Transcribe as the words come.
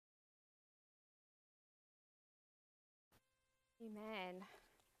Amen.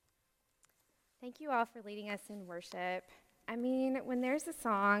 Thank you all for leading us in worship. I mean, when there's a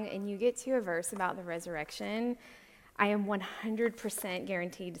song and you get to a verse about the resurrection, I am 100%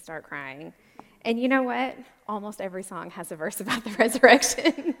 guaranteed to start crying. And you know what? Almost every song has a verse about the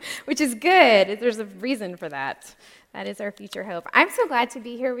resurrection, which is good. There's a reason for that. That is our future hope. I'm so glad to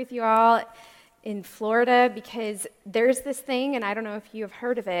be here with you all in Florida because there's this thing, and I don't know if you have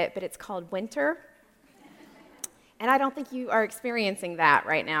heard of it, but it's called winter. And I don't think you are experiencing that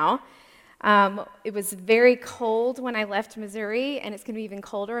right now. It was very cold when I left Missouri, and it's going to be even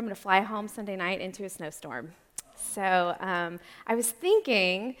colder. I'm going to fly home Sunday night into a snowstorm. So I was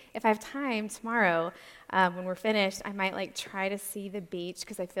thinking, if I have time tomorrow, when we're finished, I might try to see the beach,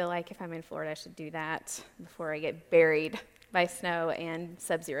 because I feel like if I'm in Florida, I should do that before I get buried by snow and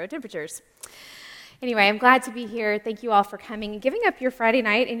sub-zero temperatures. Anyway, I'm glad to be here. Thank you all for coming and giving up your Friday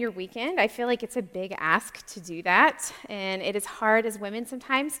night and your weekend. I feel like it's a big ask to do that, and it is hard as women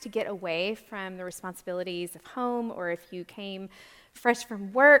sometimes to get away from the responsibilities of home, or if you came fresh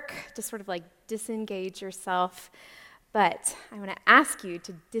from work, to sort of disengage yourself. But I want to ask you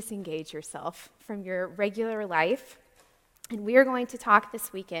to disengage yourself from your regular life, and we are going to talk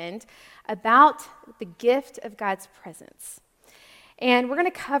this weekend about the gift of God's presence. And we're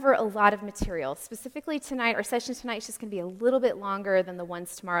going to cover a lot of material. Specifically tonight, our session tonight is just going to be a little bit longer than the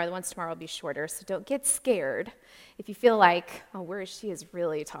ones tomorrow. The ones tomorrow will be shorter, so don't get scared if you feel like, oh, she is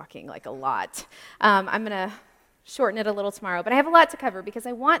really talking a lot. I'm going to shorten it a little tomorrow, but I have a lot to cover because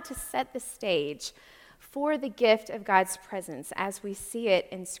I want to set the stage for the gift of God's presence as we see it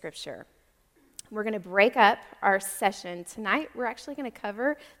in Scripture. We're going to break up our session tonight. We're actually going to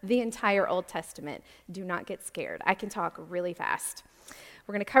cover the entire Old Testament. Do not get scared. I can talk really fast.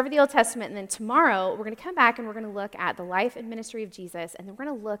 We're going to cover the Old Testament, and then tomorrow we're going to come back and we're going to look at the life and ministry of Jesus, and then we're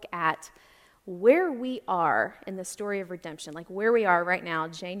going to look at where we are in the story of redemption, where we are right now,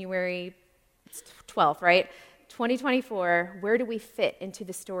 January 12th, right? 2024, where do we fit into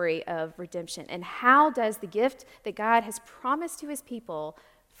the story of redemption? And how does the gift that God has promised to his people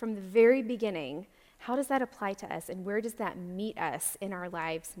from the very beginning, how does that apply to us, and where does that meet us in our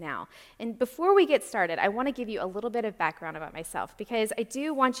lives now? And before we get started, I want to give you a little bit of background about myself, because I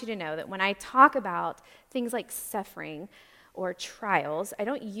do want you to know that when I talk about things like suffering or trials, I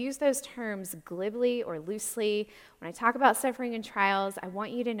don't use those terms glibly or loosely. When I talk about suffering and trials, I want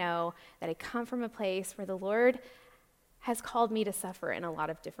you to know that I come from a place where the Lord has called me to suffer in a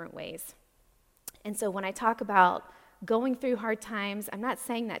lot of different ways. And so when I talk about going through hard times, I'm not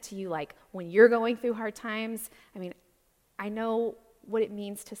saying that to you when you're going through hard times. I mean, I know what it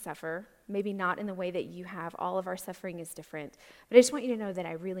means to suffer, maybe not in the way that you have. All of our suffering is different. But I just want you to know that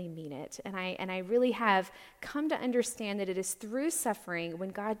I really mean it. And I really have come to understand that it is through suffering when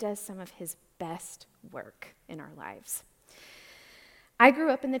God does some of his best work in our lives. I grew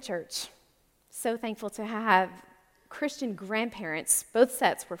up in the church. So thankful to have Christian grandparents. Both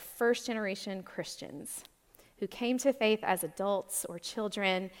sets were first-generation Christians who came to faith as adults or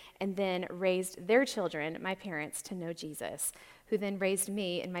children and then raised their children, my parents, to know Jesus, who then raised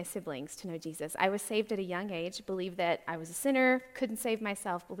me and my siblings to know Jesus. I was saved at a young age, believed that I was a sinner, couldn't save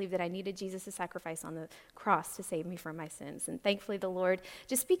myself, believed that I needed Jesus' sacrifice on the cross to save me from my sins. And thankfully, the Lord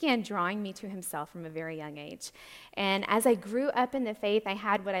just began drawing me to himself from a very young age. And as I grew up in the faith, I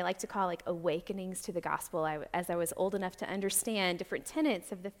had what I like to call awakenings to the gospel as I was old enough to understand different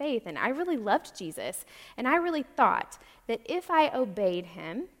tenets of the faith. And I really loved Jesus. And I really thought that if I obeyed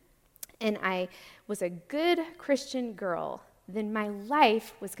him and I was a good Christian girl, then my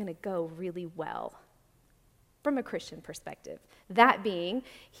life was going to go really well from a Christian perspective. That being,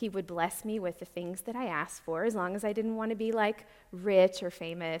 he would bless me with the things that I asked for, as long as I didn't want to be rich or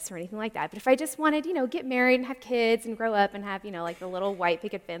famous or anything like that. But if I just wanted, get married and have kids and grow up and have, the little white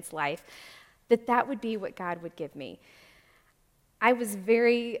picket fence life, that would be what God would give me. I was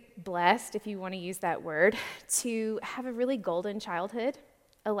very blessed, if you want to use that word, to have a really golden childhood,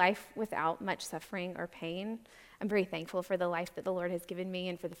 a life without much suffering or pain. I'm very thankful for the life that the Lord has given me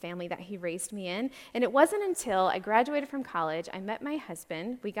and for the family that he raised me in. And it wasn't until I graduated from college, I met my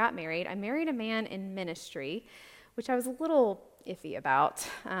husband, we got married. I married a man in ministry, which I was a little iffy about.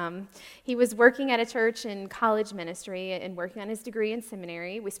 He was working at a church in college ministry and working on his degree in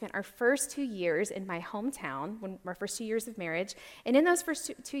seminary. We spent our first 2 years in my hometown, our first 2 years of marriage. And in those first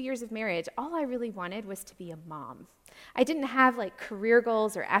two years of marriage, all I really wanted was to be a mom. I didn't have career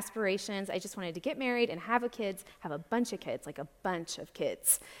goals or aspirations. I just wanted to get married and have a bunch of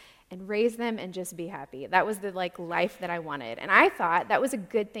kids, and raise them and just be happy. That was the life that I wanted. And I thought that was a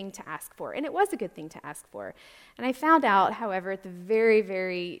good thing to ask for. And it was a good thing to ask for. And I found out, however, at the very,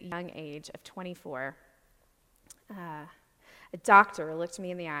 very young age of 24, A doctor looked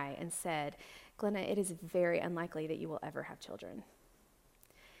me in the eye and said, Glenna, it is very unlikely that you will ever have children.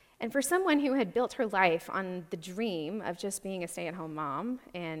 And for someone who had built her life on the dream of just being a stay-at-home mom,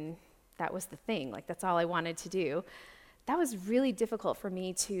 and that was the thing, like that's all I wanted to do, that was really difficult for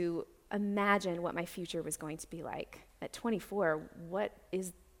me to imagine what my future was going to be like. At 24, what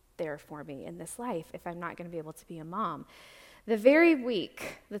is there for me in this life if I'm not going to be able to be a mom? The very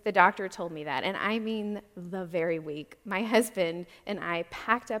week that the doctor told me that, and I mean the very week, my husband and I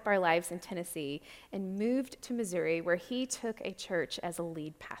packed up our lives in Tennessee and moved to Missouri, where he took a church as a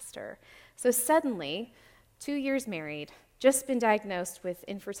lead pastor. So suddenly, 2 years married, just been diagnosed with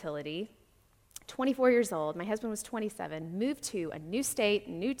infertility, 24 years old, my husband was 27, moved to a new state,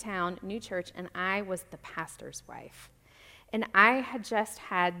 new town, new church, and I was the pastor's wife. And I had just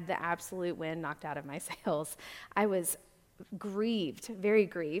had the absolute wind knocked out of my sails. I was grieved, very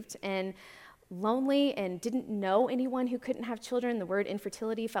grieved, and lonely, and didn't know anyone who couldn't have children. The word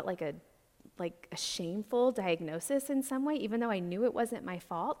infertility felt like a shameful diagnosis in some way, even though I knew it wasn't my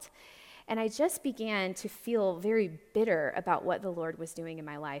fault. And I just began to feel very bitter about what the Lord was doing in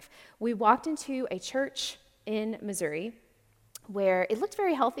my life. We walked into a church in Missouri where it looked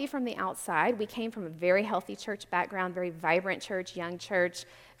very healthy from the outside. We came from a very healthy church background, very vibrant church, young church,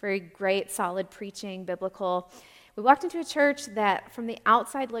 very great, solid preaching, biblical. We walked into a church that from the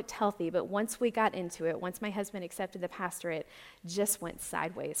outside looked healthy, but once we got into it, once my husband accepted the pastorate, just went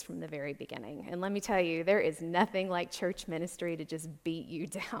sideways from the very beginning. And let me tell you, there is nothing like church ministry to just beat you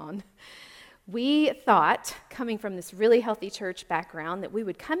down. We thought, coming from this really healthy church background, that we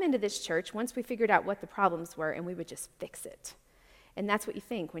would come into this church once we figured out what the problems were and we would just fix it. And that's what you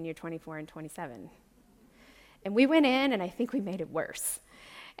think when you're 24 and 27. And we went in, and I think we made it worse.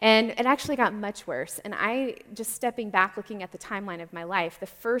 And it actually got much worse. And I, just stepping back, looking at the timeline of my life, the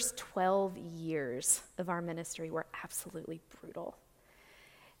first 12 years of our ministry were absolutely brutal.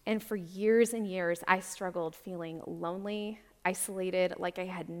 And for years and years, I struggled feeling lonely, isolated, like I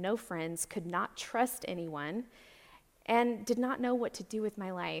had no friends, could not trust anyone, and did not know what to do with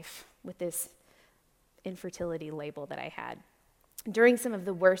my life with this infertility label that I had. During some of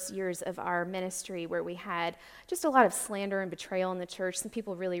the worst years of our ministry, where we had just a lot of slander and betrayal in the church, some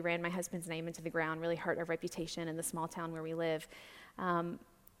people really ran my husband's name into the ground, really hurt our reputation in the small town where we live.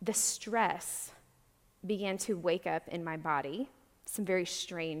 The stress began to wake up in my body, some very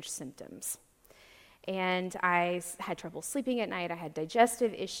strange symptoms. And I had trouble sleeping at night. I had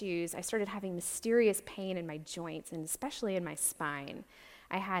digestive issues. I started having mysterious pain in my joints, and especially in my spine.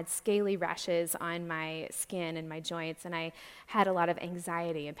 I had scaly rashes on my skin and my joints, and I had a lot of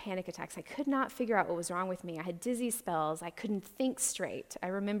anxiety and panic attacks. I could not figure out what was wrong with me. I had dizzy spells. I couldn't think straight. I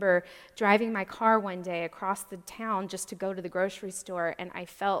remember driving my car one day across the town just to go to the grocery store, and I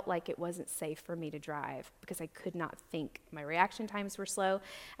felt like it wasn't safe for me to drive because I could not think. My reaction times were slow.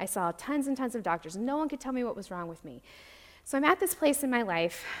 I saw tons and tons of doctors. No one could tell me what was wrong with me. So I'm at this place in my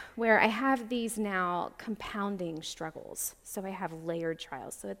life where I have these now compounding struggles. So I have layered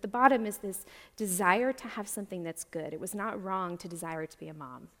trials. So at the bottom is this desire to have something that's good. It was not wrong to desire to be a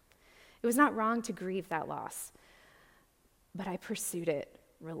mom. It was not wrong to grieve that loss. But I pursued it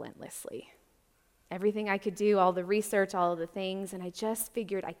relentlessly. Everything I could do, all the research, all of the things, and I just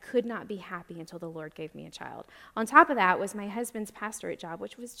figured I could not be happy until the Lord gave me a child. On top of that was my husband's pastorate job,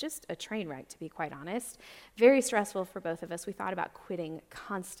 which was just a train wreck, to be quite honest. Very stressful for both of us. We thought about quitting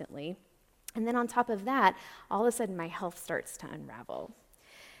constantly. And then on top of that, all of a sudden my health starts to unravel.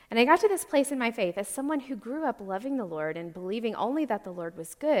 And I got to this place in my faith as someone who grew up loving the Lord and believing only that the Lord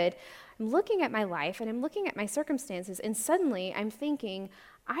was good. I'm looking at my life and I'm looking at my circumstances, and suddenly I'm thinking,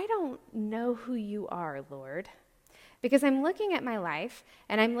 I don't know who you are, Lord. Because I'm looking at my life,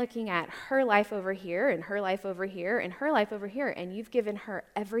 and I'm looking at her life over here, and her life over here, and her life over here, and you've given her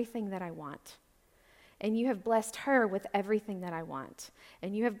everything that I want. And you have blessed her with everything that I want.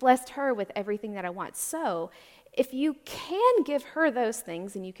 And you have blessed her with everything that I want. So, if you can give her those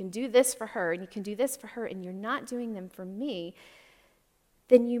things, and you can do this for her, and you can do this for her, and you're not doing them for me,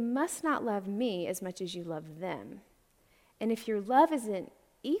 then you must not love me as much as you love them. And if your love isn't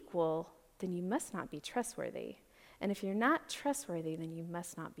equal, then you must not be trustworthy. And if you're not trustworthy, then you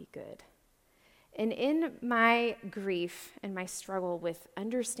must not be good. And in my grief and my struggle with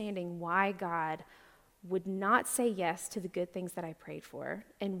understanding why God would not say yes to the good things that I prayed for,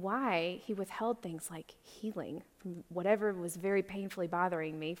 and why he withheld things like healing from whatever was very painfully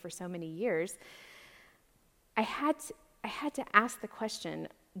bothering me for so many years, I had to ask the question,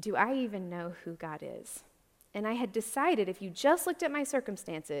 do I even know who God is? And I had decided, if you just looked at my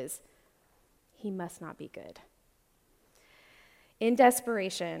circumstances, he must not be good. In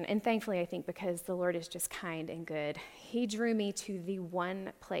desperation, and thankfully I think because the Lord is just kind and good, he drew me to the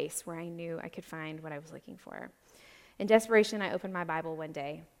one place where I knew I could find what I was looking for. In desperation, I opened my Bible one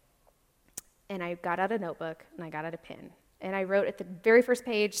day, and I got out a notebook, and I got out a pen, and I wrote at the very first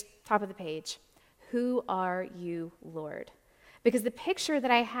page, top of the page, "Who are you, Lord?" Because the picture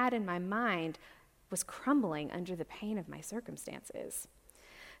that I had in my mind was crumbling under the pain of my circumstances.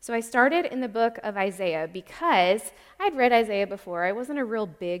 So I started in the book of Isaiah because I'd read Isaiah before. I wasn't a real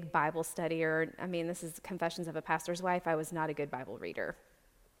big Bible studier. This is Confessions of a Pastor's Wife. I was not a good Bible reader.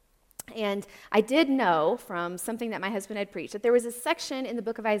 And I did know from something that my husband had preached that there was a section in the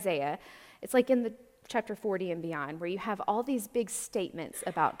book of Isaiah, it's like in the chapter 40 and beyond, where you have all these big statements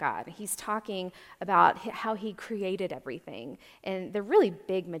about God. He's talking about how he created everything, and they're really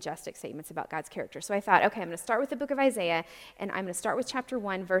big, majestic statements about God's character. So I thought, okay, I'm going to start with the book of Isaiah, and I'm going to start with chapter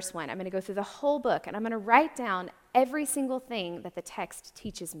 1, verse 1. I'm going to go through the whole book, and I'm going to write down every single thing that the text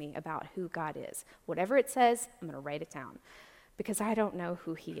teaches me about who God is. Whatever it says, I'm going to write it down, because I don't know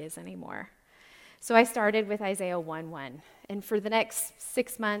who he is anymore. So I started with Isaiah 1:1, and for the next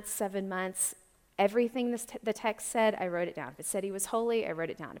 6 months, 7 months, everything the text said, I wrote it down. If it said he was holy, I wrote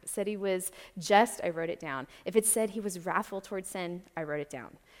it down. If it said he was just, I wrote it down. If it said he was wrathful towards sin, I wrote it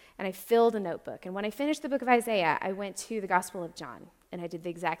down. And I filled a notebook. And when I finished the book of Isaiah, I went to the Gospel of John, and I did the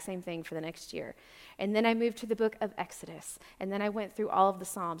exact same thing for the next year. And then I moved to the book of Exodus, and then I went through all of the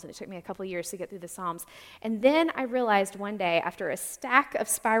Psalms, and it took me a couple years to get through the Psalms. And then I realized one day, after a stack of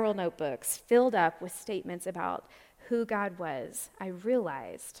spiral notebooks filled up with statements about who God was, I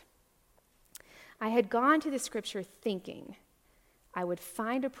realized I had gone to the scripture thinking I would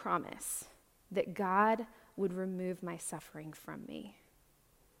find a promise that God would remove my suffering from me.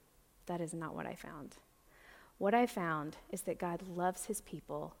 That is not what I found. What I found is that God loves his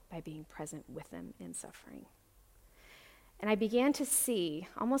people by being present with them in suffering. And I began to see,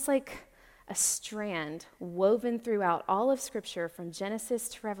 almost like a strand woven throughout all of Scripture from Genesis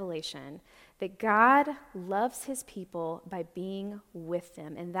to Revelation, that God loves his people by being with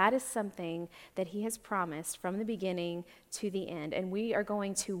them. And that is something that he has promised from the beginning to the end. And we are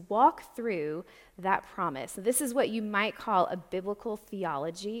going to walk through that promise. This is what you might call a biblical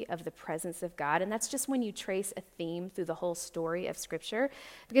theology of the presence of God. And that's just when you trace a theme through the whole story of Scripture.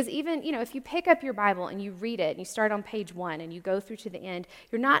 Because even, if you pick up your Bible and you read it and you start on page 1 and you go through to the end,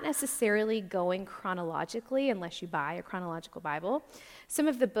 you're not necessarily going chronologically unless you buy a chronological Bible. Some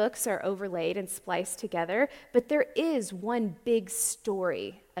of the books are overlaid and spliced together, but there is one big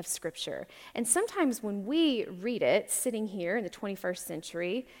story of Scripture. And sometimes when we read it, sitting here in the 21st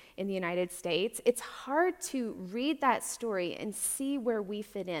century in the United States, it's hard to read that story and see where we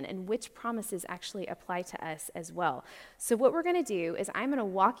fit in and which promises actually apply to us as well. So what we're going to do is I'm going to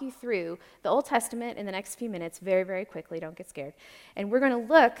walk you through the Old Testament in the next few minutes very, very quickly. Don't get scared. And we're going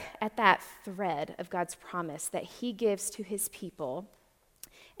to look at that thread of God's promise that he gives to his people,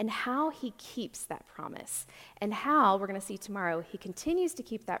 and how he keeps that promise, and how, we're going to see tomorrow, he continues to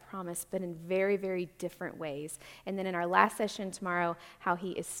keep that promise, but in very, very different ways. And then in our last session tomorrow, how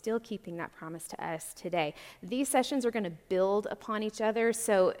he is still keeping that promise to us today. These sessions are going to build upon each other,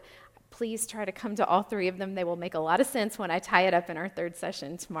 so please try to come to all three of them. They will make a lot of sense when I tie it up in our third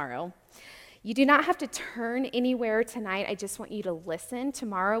session tomorrow. You do not have to turn anywhere tonight. I just want you to listen.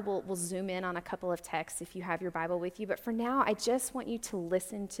 Tomorrow we'll zoom in on a couple of texts if you have your Bible with you. But for now, I just want you to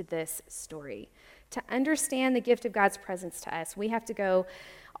listen to this story. To understand the gift of God's presence to us, we have to go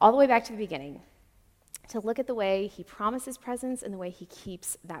all the way back to the beginning to look at the way he promises presence and the way he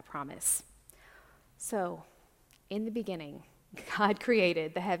keeps that promise. So, in the beginning, God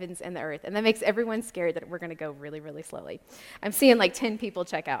created the heavens and the earth. And that makes everyone scared that we're going to go really, really slowly. I'm seeing like 10 people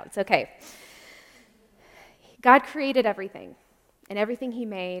check out. It's okay. God created everything, and everything he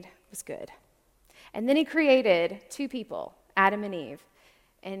made was good. And then he created two people, Adam and Eve.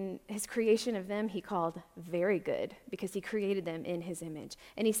 And his creation of them he called very good, because he created them in his image.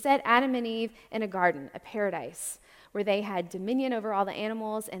 And he set Adam and Eve in a garden, a paradise, where they had dominion over all the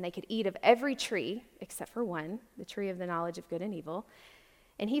animals, and they could eat of every tree, except for one, the tree of the knowledge of good and evil.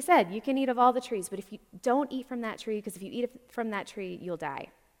 And he said, you can eat of all the trees, but if you don't eat from that tree, because if you eat from that tree, you'll die.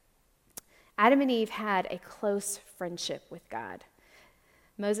 Adam and Eve had a close friendship with God.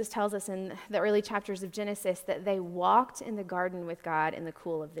 Moses tells us in the early chapters of Genesis that they walked in the garden with God in the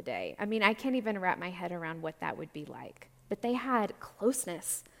cool of the day. I can't even wrap my head around what that would be like. But they had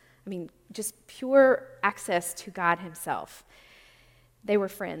closeness. Just pure access to God himself. They were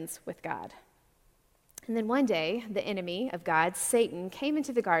friends with God. And then one day, the enemy of God, Satan, came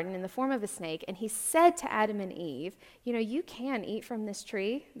into the garden in the form of a snake, and he said to Adam and Eve, you can eat from this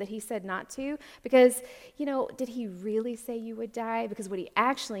tree that he said not to, because, did he really say you would die? Because what he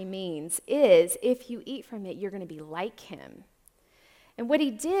actually means is if you eat from it, you're going to be like him. And what he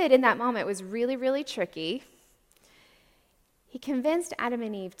did in that moment was really, really tricky. He convinced Adam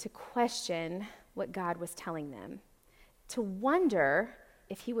and Eve to question what God was telling them, to wonder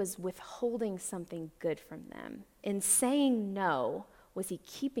if he was withholding something good from them. In saying no, was he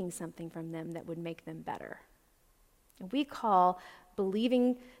keeping something from them that would make them better? And we call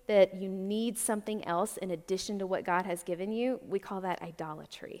believing that you need something else in addition to what God has given you, we call that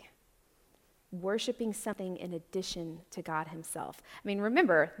idolatry. Worshiping something in addition to God himself. I mean,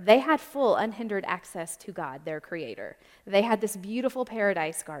 remember, they had full, unhindered access to God, their creator. They had this beautiful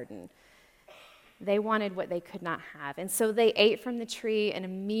paradise garden. They wanted what they could not have. And so they ate from the tree and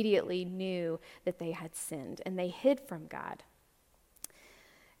immediately knew that they had sinned, and they hid from God.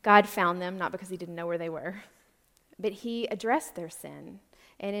 God found them, not because he didn't know where they were, but he addressed their sin.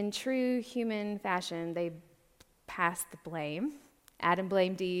 And in true human fashion, they passed the blame. Adam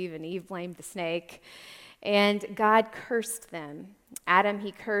blamed Eve, and Eve blamed the snake. And God cursed them. Adam,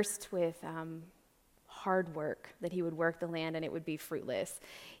 he cursed with hard work, that he would work the land and it would be fruitless.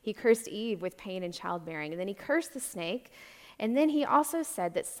 He cursed Eve with pain and childbearing, and then he cursed the snake, and then he also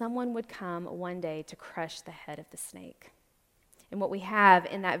said that someone would come one day to crush the head of the snake. And what we have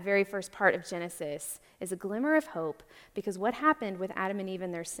in that very first part of Genesis is a glimmer of hope, because what happened with Adam and Eve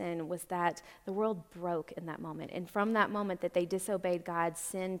and their sin was that the world broke in that moment. And from that moment that they disobeyed God,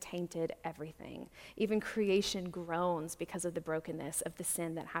 sin tainted everything. Even creation groans because of the brokenness of the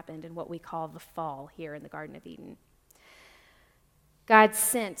sin that happened in what we call the fall here in the Garden of Eden. God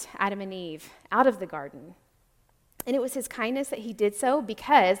sent Adam and Eve out of the garden. And it was his kindness that he did so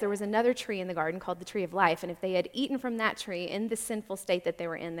because there was another tree in the garden called the tree of life. And if they had eaten from that tree in the sinful state that they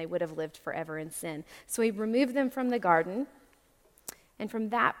were in, they would have lived forever in sin. So he removed them from the garden. And from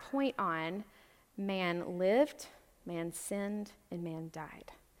that point on, man lived, man sinned, and man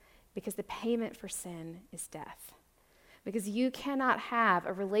died. Because the payment for sin is death. Because you cannot have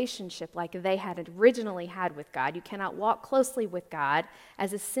a relationship like they had originally had with God. You cannot walk closely with God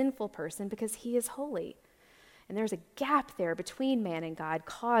as a sinful person because he is holy. And there's a gap there between man and God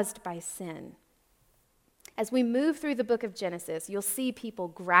caused by sin. As we move through the book of Genesis, you'll see people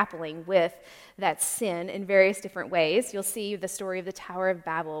grappling with that sin in various different ways. You'll see the story of the Tower of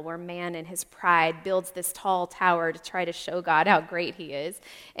Babel, where man in his pride builds this tall tower to try to show God how great he is.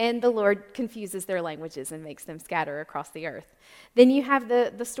 And the Lord confuses their languages and makes them scatter across the earth. Then you have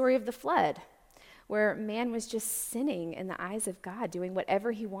the story of the flood, where man was just sinning in the eyes of God, doing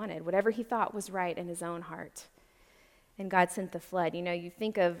whatever he wanted, whatever he thought was right in his own heart. And God sent the flood. You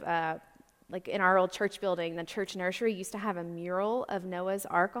think of, like in our old church building, the church nursery used to have a mural of Noah's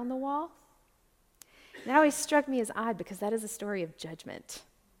Ark on the wall. And that always struck me as odd because that is a story of judgment.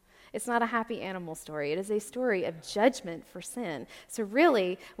 It's not a happy animal story. It is a story of judgment for sin. So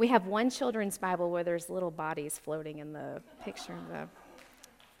really, we have one children's Bible where there's little bodies floating in the picture of the...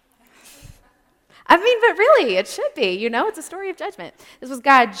 but really, it should be. It's a story of judgment. This was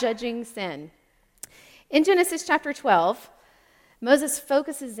God judging sin. In Genesis chapter 12, Moses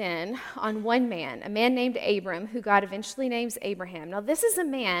focuses in on one man, a man named Abram, who God eventually names Abraham. Now, this is a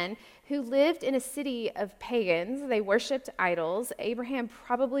man who lived in a city of pagans. They worshipped idols. Abraham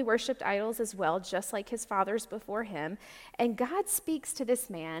probably worshipped idols as well, just like his fathers before him. And God speaks to this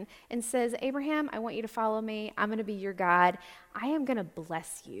man and says, Abraham, I want you to follow me. I'm going to be your God. I am going to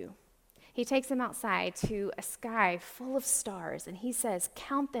bless you. He takes him outside to a sky full of stars, and he says,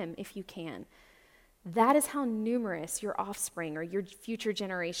 count them if you can. That is how numerous your offspring or your future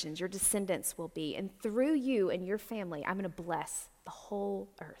generations, your descendants will be. And through you and your family, I'm going to bless the whole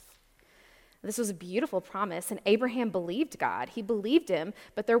earth. This was a beautiful promise, and Abraham believed God. He believed him,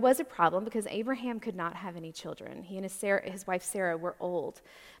 but there was a problem because Abraham could not have any children. He and his wife Sarah were old.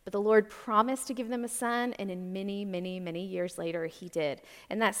 But the Lord promised to give them a son, and in many, many, many years later, he did.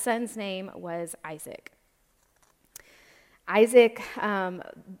 And that son's name was Isaac. Isaac,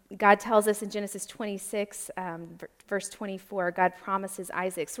 God tells us in Genesis 26, verse 24, God promises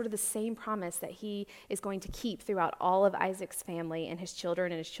Isaac sort of the same promise that he is going to keep throughout all of Isaac's family and his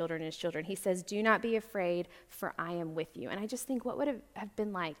children and his children and his children. He says, do not be afraid, for I am with you. And I just think, what would it have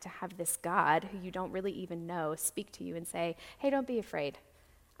been like to have this God, who you don't really even know, speak to you and say, hey, don't be afraid.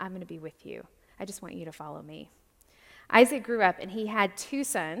 I'm going to be with you. I just want you to follow me. Isaac grew up, and he had two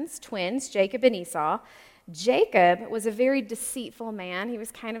sons, twins, Jacob and Esau. Jacob was a very deceitful man. He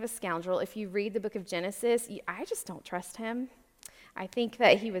was kind of a scoundrel. If you read the book of Genesis, I just don't trust him. I think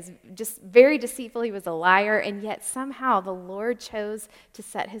that he was just very deceitful. He was a liar, and yet somehow the Lord chose to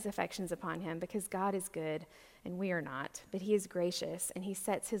set his affections upon him because God is good and we are not. But he is gracious, and he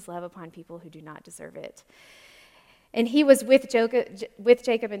sets his love upon people who do not deserve it. And he was with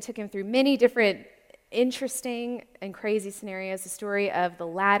Jacob and took him through many different interesting and crazy scenarios. The story of the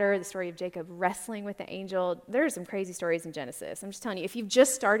ladder, the story of Jacob wrestling with the angel. There are some crazy stories in Genesis. I'm just telling you, if you've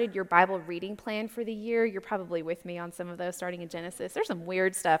just started your Bible reading plan for the year, you're probably with me on some of those starting in Genesis. There's some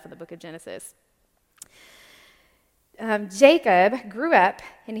weird stuff in the book of Genesis. Jacob grew up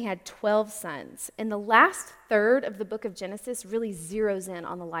and he had 12 sons. And the last third of the book of Genesis really zeroes in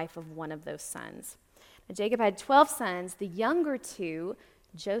on the life of one of those sons. Now, Jacob had 12 sons. The younger two,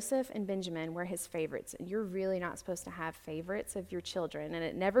 Joseph and Benjamin, were his favorites. And you're really not supposed to have favorites of your children, and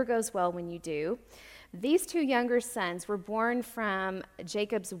it never goes well when you do. These two younger sons were born from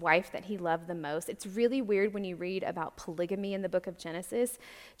Jacob's wife that he loved the most. It's really weird when you read about polygamy in the book of Genesis.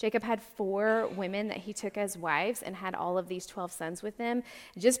 Jacob had 4 women that he took as wives and had all of these 12 sons with them.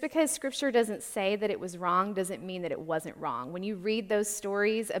 Just because scripture doesn't say that it was wrong doesn't mean that it wasn't wrong. When you read those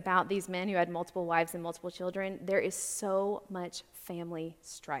stories about these men who had multiple wives and multiple children, there is so much family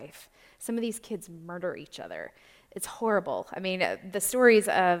strife. Some of these kids murder each other. It's horrible. I mean, the stories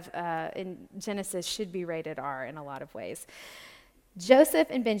in Genesis should be rated R in a lot of ways. Joseph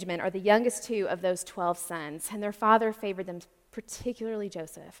and Benjamin are the youngest two of those 12 sons, and their father favored them, particularly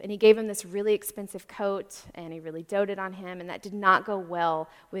Joseph. And he gave him this really expensive coat, and he really doted on him, and that did not go well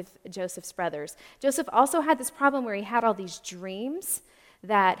with Joseph's brothers. Joseph also had this problem where he had all these dreams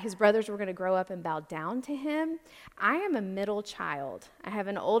that his brothers were going to grow up and bow down to him. I am a middle child. I have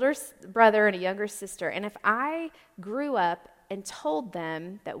an older brother and a younger sister, and if I grew up and told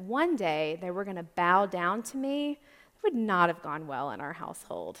them that one day they were going to bow down to me, it would not have gone well in our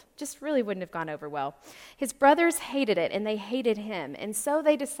household. Just really wouldn't have gone over well. His brothers hated it, and they hated him, and so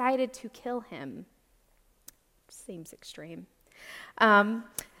they decided to kill him. Seems extreme.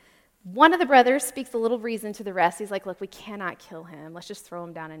 One of the brothers speaks a little reason to the rest. He's like, look, we cannot kill him. Let's just throw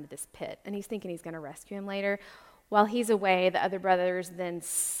him down into this pit. And he's thinking he's going to rescue him later. While he's away, the other brothers then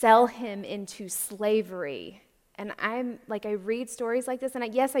sell him into slavery. And I read stories like this,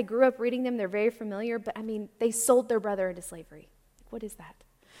 and yes, I grew up reading them. They're very familiar, but I mean, they sold their brother into slavery. What is that?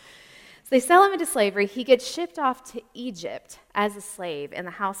 So they sell him into slavery. He gets shipped off to Egypt as a slave in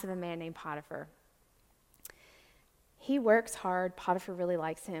the house of a man named Potiphar. He works hard. Potiphar really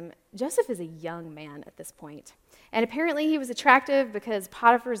likes him. Joseph is a young man at this point. And apparently he was attractive because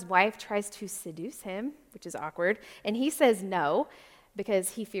Potiphar's wife tries to seduce him, which is awkward. And he says no because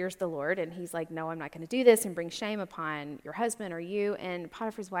he fears the Lord. And he's like, no, I'm not going to do this and bring shame upon your husband or you. And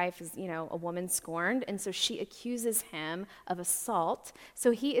Potiphar's wife is, a woman scorned. And so she accuses him of assault. So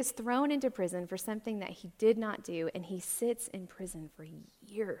he is thrown into prison for something that he did not do. And he sits in prison for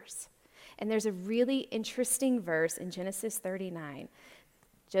years. And there's a really interesting verse in Genesis 39.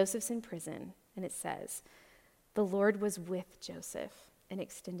 Joseph's in prison, and it says, the Lord was with Joseph and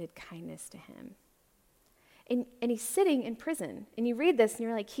extended kindness to him. And he's sitting in prison. And you read this, and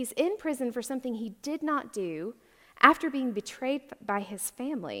you're like, he's in prison for something he did not do after being betrayed by his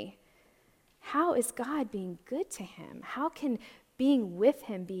family. How is God being good to him? How can being with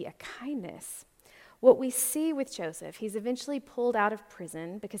him be a kindness? What we see with Joseph, he's eventually pulled out of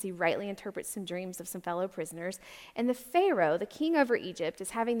prison because he rightly interprets some dreams of some fellow prisoners. And the Pharaoh, the king over Egypt, is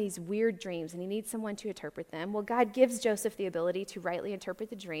having these weird dreams, and he needs someone to interpret them. Well, God gives Joseph the ability to rightly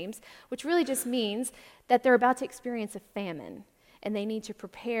interpret the dreams, which really just means that they're about to experience a famine, and they need to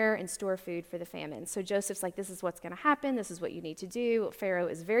prepare and store food for the famine. So Joseph's like, this is what's going to happen. This is what you need to do. Pharaoh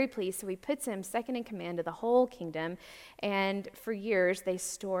is very pleased, so he puts him second in command of the whole kingdom, and for years they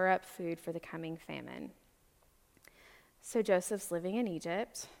store up food for the coming famine. So Joseph's living in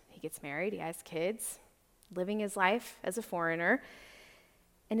Egypt. He gets married. He has kids, living his life as a foreigner,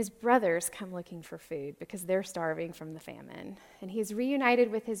 and his brothers come looking for food because they're starving from the famine. And he's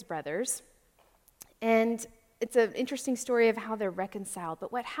reunited with his brothers, and it's an interesting story of how they're reconciled,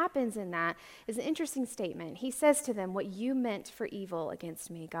 but what happens in that is an interesting statement. He says to them, what you meant for evil against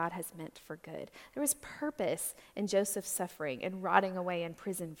me, God has meant for good. There was purpose in Joseph's suffering and rotting away in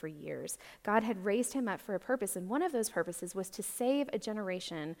prison for years. God had raised him up for a purpose, and one of those purposes was to save a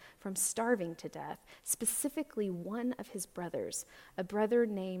generation from starving to death, specifically one of his brothers, a brother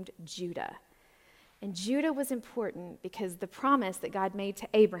named Judah. And Judah was important because the promise that God made to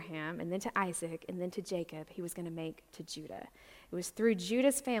Abraham and then to Isaac and then to Jacob, he was going to make to Judah. It was through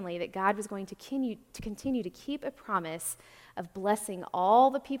Judah's family that God was going to continue to keep a promise of blessing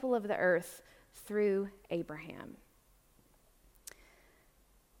all the people of the earth through Abraham.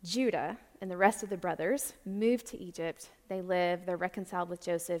 Judah and the rest of the brothers move to Egypt. They live, they're reconciled with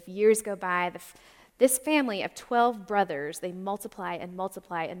Joseph. Years go by. This family of 12 brothers, they multiply and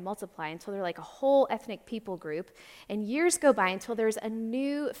multiply and multiply until they're like a whole ethnic people group. And years go by until there's a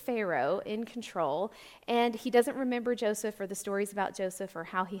new Pharaoh in control, and he doesn't remember Joseph or the stories about Joseph or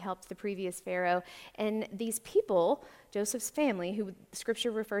how he helped the previous Pharaoh. And these people, Joseph's family, who Scripture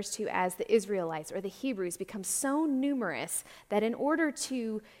refers to as the Israelites or the Hebrews, become so numerous that in order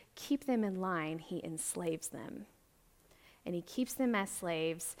to keep them in line, he enslaves them. And he keeps them as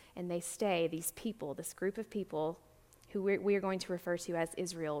slaves, and they stay, these people, this group of people, who we are going to refer to as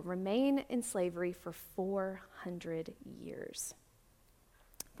Israel, remain in slavery for 400 years.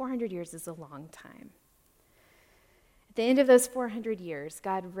 400 years is a long time. At the end of those 400 years,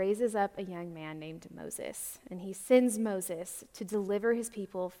 God raises up a young man named Moses, and he sends Moses to deliver his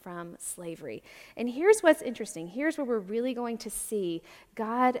people from slavery. And here's what's interesting. Here's where we're really going to see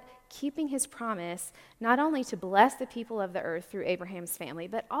God keeping his promise not only to bless the people of the earth through Abraham's family,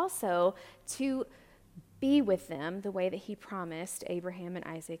 but also to be with them the way that he promised Abraham and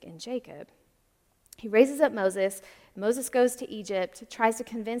Isaac and Jacob. He raises up Moses. Moses goes to Egypt, tries to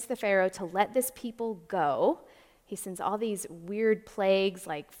convince the Pharaoh to let this people go. He sends all these weird plagues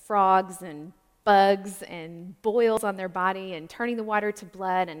like frogs and bugs and boils on their body and turning the water to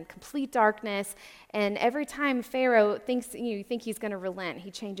blood and complete darkness. And every time Pharaoh thinks, you think he's going to relent,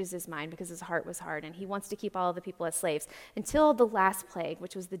 he changes his mind because his heart was hard and he wants to keep all of the people as slaves until the last plague,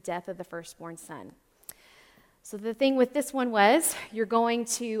 which was the death of the firstborn son. So the thing with this one was, you're going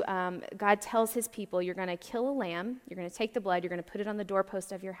to, God tells his people, you're going to kill a lamb, you're going to take the blood, you're going to put it on the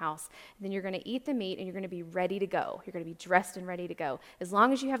doorpost of your house, and then you're going to eat the meat, and you're going to be ready to go. You're going to be dressed and ready to go. As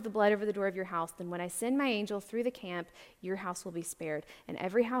long as you have the blood over the door of your house, then when I send my angel through the camp, your house will be spared. And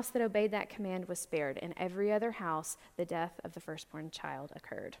every house that obeyed that command was spared, and every other house, the death of the firstborn child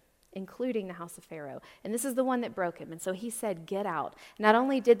occurred, including the house of Pharaoh. And this is the one that broke him. And so he said, get out. Not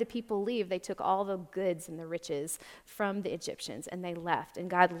only did the people leave, they took all the goods and the riches from the Egyptians, and they left. And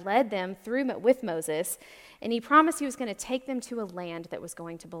God led them through with Moses, and he promised he was going to take them to a land that was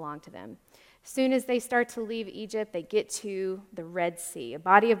going to belong to them. As soon as they start to leave Egypt, they get to the Red Sea, a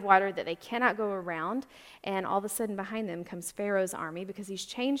body of water that they cannot go around. And all of a sudden behind them comes Pharaoh's army because he's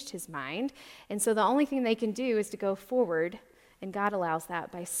changed his mind. And so the only thing they can do is to go forward. And God allows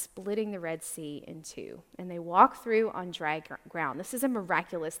that by splitting the Red Sea in two. And they walk through on dry ground. This is a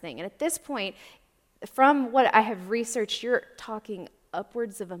miraculous thing. And at this point, from what I have researched, you're talking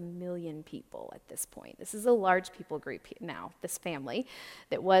upwards of 1 million people at this point. This is a large people group now, this family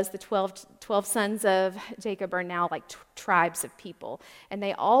that was the 12 sons of Jacob are now like tribes of people. And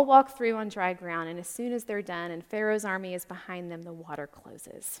they all walk through on dry ground. And as soon as they're done and Pharaoh's army is behind them, the water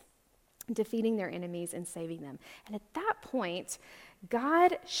closes, defeating their enemies and saving them. And at that point,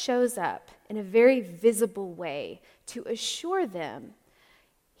 God shows up in a very visible way to assure them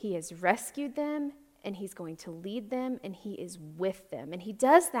he has rescued them and he's going to lead them and he is with them. And he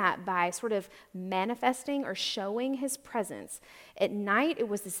does that by sort of manifesting or showing his presence. At night, it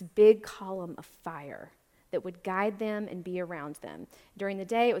was this big column of fire that would guide them and be around them. During the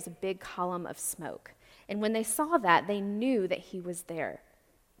day, it was a big column of smoke. And when they saw that, they knew that he was there.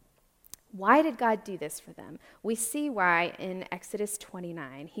 Why did God do this for them? We see why in Exodus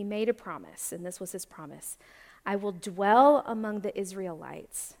 29. He made a promise, and this was his promise. I will dwell among the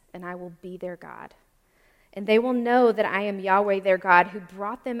Israelites, and I will be their God. And they will know that I am Yahweh their God, who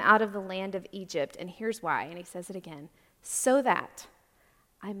brought them out of the land of Egypt. And here's why, and he says it again, so that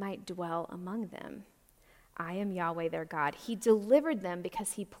I might dwell among them. I am Yahweh their God. He delivered them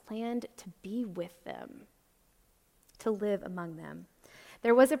because he planned to be with them, to live among them.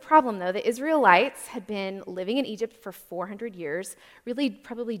 There was a problem, though. The Israelites had been living in Egypt for 400 years, really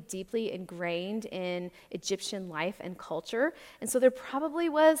probably deeply ingrained in Egyptian life and culture. And so there probably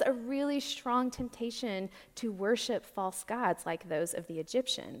was a really strong temptation to worship false gods like those of the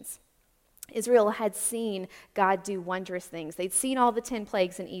Egyptians. Israel had seen God do wondrous things. They'd seen all the 10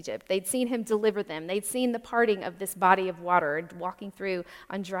 plagues in Egypt. They'd seen him deliver them. They'd seen the parting of this body of water and walking through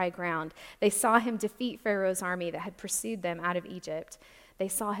on dry ground. They saw him defeat Pharaoh's army that had pursued them out of Egypt. They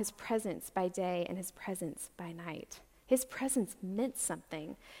saw his presence by day and his presence by night. His presence meant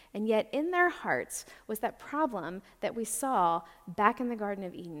something. And yet in their hearts was that problem that we saw back in the Garden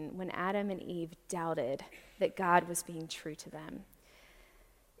of Eden when Adam and Eve doubted that God was being true to them.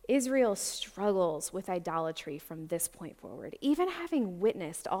 Israel struggles with idolatry from this point forward. Even having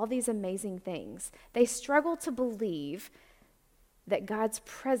witnessed all these amazing things, they struggle to believe that God's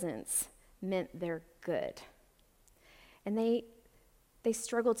presence meant they're good. And they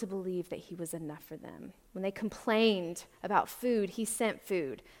struggled to believe that he was enough for them. When they complained about food, he sent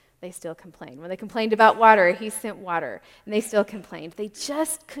food. They still complained. When they complained about water, he sent water, and they still complained. They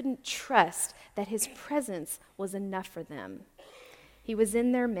just couldn't trust that his presence was enough for them. He was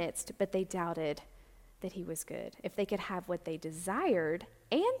in their midst, but they doubted that he was good. If they could have what they desired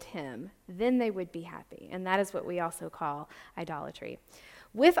and him, then they would be happy. And that is what we also call idolatry.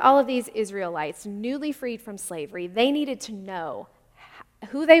 With all of these Israelites newly freed from slavery, they needed to know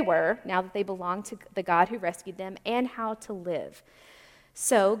who they were now that they belonged to the God who rescued them and how to live.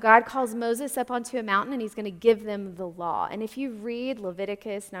 So God calls Moses up onto a mountain, and he's going to give them the law. And if you read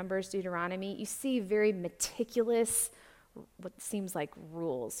Leviticus, Numbers, Deuteronomy, you see very meticulous, what seems like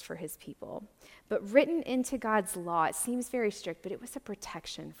rules for his people. But written into God's law, it seems very strict, but it was a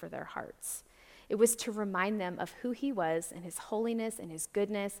protection for their hearts. It was to remind them of who he was and his holiness and his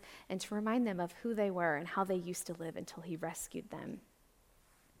goodness, and to remind them of who they were and how they used to live until he rescued them.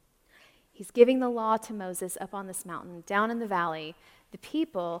 He's giving the law to Moses up on this mountain. Down in the valley, the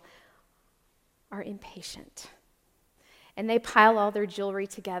people are impatient. And they pile all their jewelry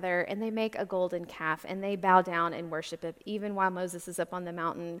together, and they make a golden calf, and they bow down and worship it, even while Moses is up on the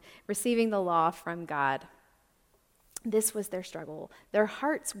mountain receiving the law from God. This was their struggle. Their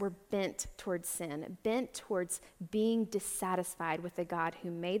hearts were bent towards sin, bent towards being dissatisfied with the God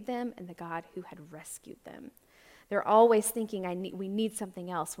who made them and the God who had rescued them. They're always thinking, we need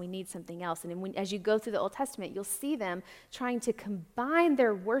something else, we need something else. And as you go through the Old Testament, you'll see them trying to combine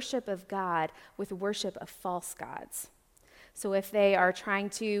their worship of God with worship of false gods. So if they are trying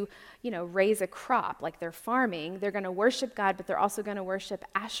to, raise a crop, like they're farming, they're going to worship God, but they're also going to worship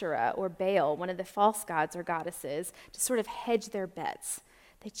Asherah or Baal, one of the false gods or goddesses, to sort of hedge their bets.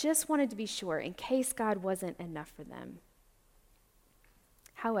 They just wanted to be sure in case God wasn't enough for them.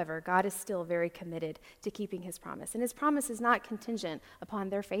 However, God is still very committed to keeping his promise. And his promise is not contingent upon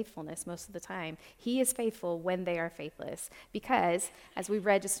their faithfulness most of the time. He is faithful when they are faithless. Because, as we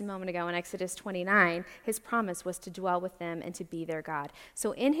read just a moment ago in Exodus 29, his promise was to dwell with them and to be their God.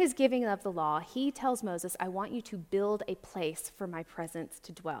 So in his giving of the law, he tells Moses, I want you to build a place for my presence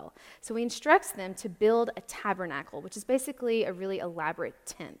to dwell. So he instructs them to build a tabernacle, which is basically a really elaborate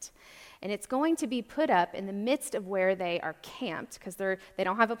tent. And it's going to be put up in the midst of where they are camped, because they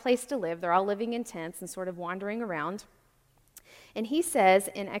don't have a place to live. They're all living in tents and sort of wandering around. And he says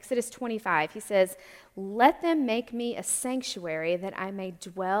in Exodus 25, he says, let them make me a sanctuary that I may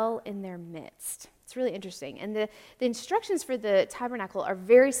dwell in their midst. It's really interesting. And the instructions for the tabernacle are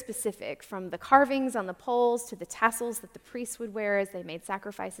very specific, from the carvings on the poles to the tassels that the priests would wear as they made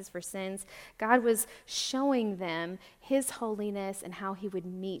sacrifices for sins. God was showing them his holiness and how he would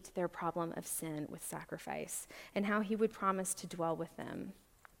meet their problem of sin with sacrifice, and how he would promise to dwell with them.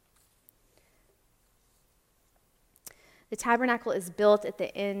 The tabernacle is built at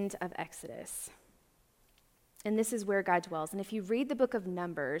the end of Exodus. And this is where God dwells. And if you read the book of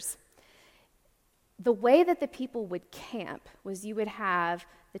Numbers, the way that the people would camp was you would have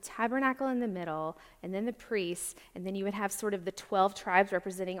the tabernacle in the middle, and then the priests, and then you would have sort of the 12 tribes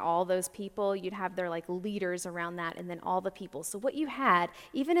representing all those people. You'd have their leaders around that, and then all the people. So what you had,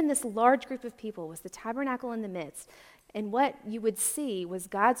 even in this large group of people, was the tabernacle in the midst. And what you would see was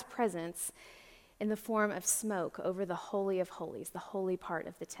God's presence in the form of smoke over the Holy of Holies, the holy part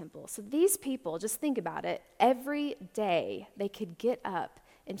of the temple. So these people, just think about it, every day they could get up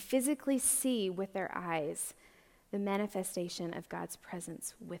and physically see with their eyes the manifestation of God's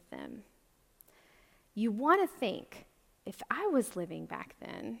presence with them. You want to think, if I was living back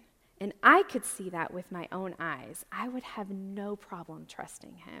then and I could see that with my own eyes, I would have no problem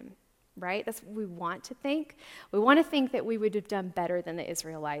trusting him, right? That's what we want to think. We want to think that we would have done better than the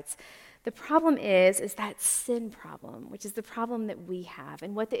Israelites. The problem is that sin problem, which is the problem that we have.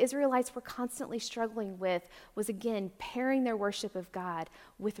 And what the Israelites were constantly struggling with was, again, pairing their worship of God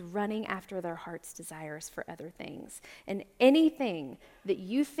with running after their heart's desires for other things. And anything that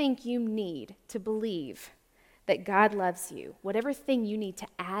you think you need to believe that God loves you, whatever thing you need to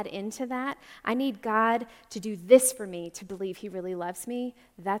add into that, I need God to do this for me to believe he really loves me,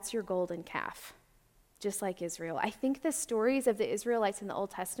 that's your golden calf. Just like Israel. I think the stories of the Israelites in the Old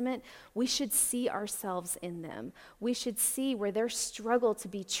Testament, we should see ourselves in them. We should see where their struggle to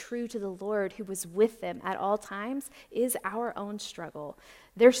be true to the Lord who was with them at all times is our own struggle.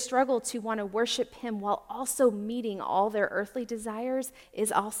 Their struggle to want to worship him while also meeting all their earthly desires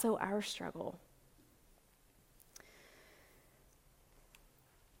is also our struggle.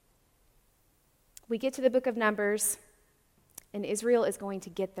 We get to the book of Numbers, and Israel is going to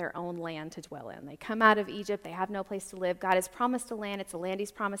get their own land to dwell in. They come out of Egypt. They have no place to live. God has promised a land. It's a land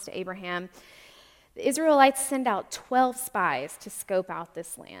he's promised to Abraham. The Israelites send out 12 spies to scope out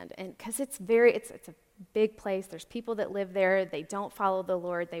this land. And because it's a big place. There's people that live there. They don't follow the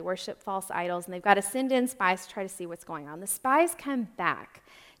Lord. They worship false idols, and they've got to send in spies to try to see what's going on. The spies come back.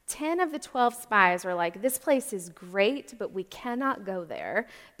 10 of the 12 spies are like, this place is great, but we cannot go there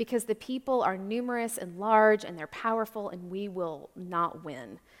because the people are numerous and large and they're powerful and we will not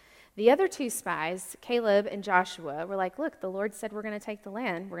win. The other 2 spies, Caleb and Joshua, were like, look, the Lord said we're going to take the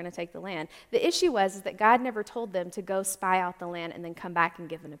land. We're going to take the land. The issue was that God never told them to go spy out the land and then come back and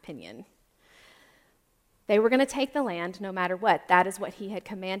give an opinion. They were going to take the land no matter what. That is what he had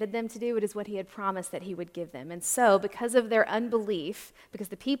commanded them to do. It is what he had promised that he would give them. And so, because of their unbelief, because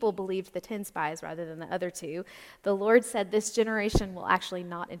the people believed the 10 spies rather than the other 2, the Lord said, this generation will actually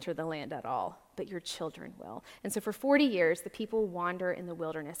not enter the land at all, but your children will. And so for 40 years, the people wander in the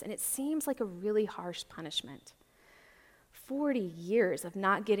wilderness, and it seems like a really harsh punishment. 40 years of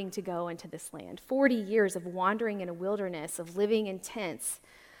not getting to go into this land, 40 years of wandering in a wilderness, of living in tents,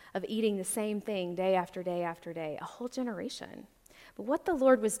 of eating the same thing day after day after day, a whole generation. But what the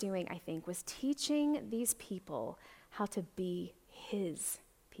Lord was doing, I think, was teaching these people how to be his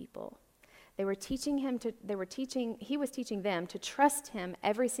people. He was teaching them to trust him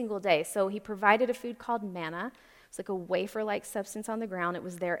every single day. So he provided a food called manna. It's like a wafer-like substance on the ground. It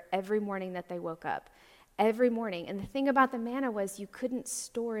was there every morning that they woke up. Every morning. And the thing about the manna was you couldn't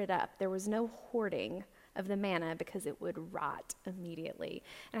store it up. There was no hoarding of the manna because it would rot immediately.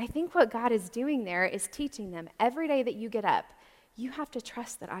 And I think what God is doing there is teaching them every day that you get up, you have to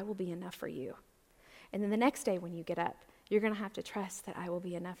trust that I will be enough for you. And then the next day when you get up, you're going to have to trust that I will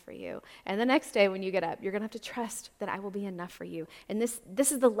be enough for you. And the next day when you get up, you're going to have to trust that I will be enough for you. And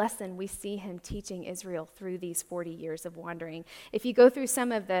this is the lesson we see him teaching Israel through these 40 years of wandering. If you go through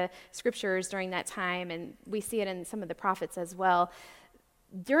some of the scriptures during that time, and we see it in some of the prophets as well,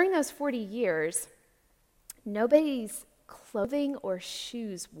 during those 40 years, nobody's clothing or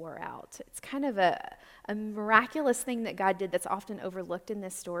shoes wore out. It's kind of a miraculous thing that God did that's often overlooked in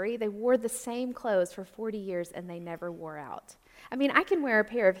this story. They wore the same clothes for 40 years and they never wore out. I mean, I can wear a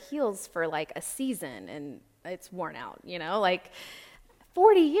pair of heels for like a season and it's worn out, like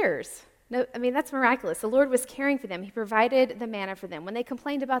 40 years. No, I mean, that's miraculous. The Lord was caring for them. He provided the manna for them. When they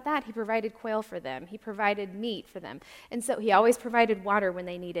complained about that, he provided quail for them. He provided meat for them. And so he always provided water when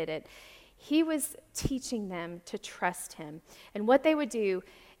they needed it. He was teaching them to trust him. And what they would do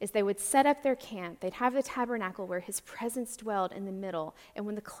is they would set up their camp. They'd have the tabernacle where his presence dwelled in the middle. And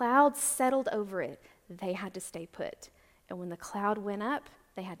when the cloud settled over it, they had to stay put. And when the cloud went up,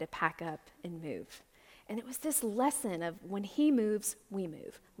 they had to pack up and move. And it was this lesson of when he moves, we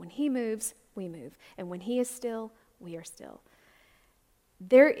move. When he moves, we move. And when he is still, we are still.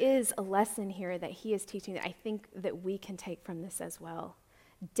 There is a lesson here that he is teaching that I think that we can take from this as well.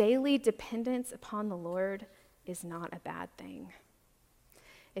 Daily dependence upon the Lord is not a bad thing.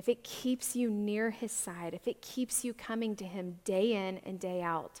 If it keeps you near his side, if it keeps you coming to him day in and day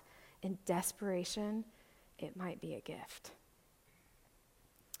out in desperation, it might be a gift.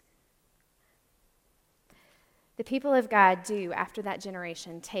 The people of God do, after that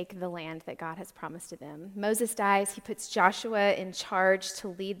generation, take the land that God has promised to them. Moses dies. He puts Joshua in charge to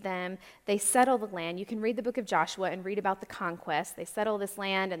lead them. They settle the land. You can read the book of Joshua and read about the conquest. They settle this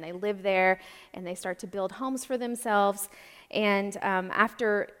land, and they live there, and they start to build homes for themselves. And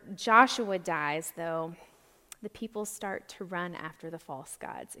after Joshua dies, though, the people start to run after the false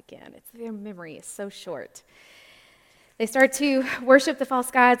gods again. Their memory is so short. They start to worship the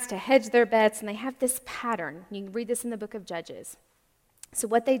false gods, to hedge their bets, and they have this pattern. You can read this in the book of Judges. So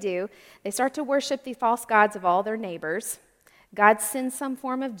what they do, they start to worship the false gods of all their neighbors. God sends some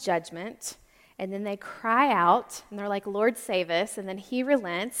form of judgment, and then they cry out, and they're like, Lord, save us, and then he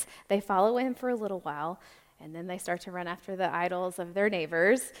relents. They follow him for a little while, and then they start to run after the idols of their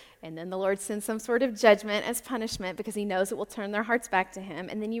neighbors, and then the Lord sends some sort of judgment as punishment because he knows it will turn their hearts back to him.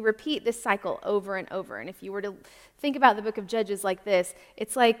 And then you repeat this cycle over and over. And if you were to think about the book of Judges like this,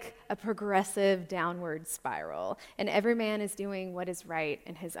 it's like a progressive downward spiral. And every man is doing what is right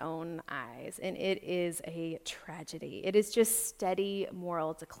in his own eyes. And it is a tragedy. It is just steady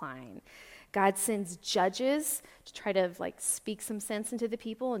moral decline. God sends judges to try to speak some sense into the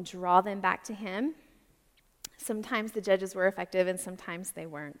people and draw them back to him. Sometimes the judges were effective and sometimes they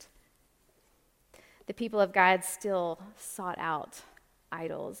weren't. The people of God still sought out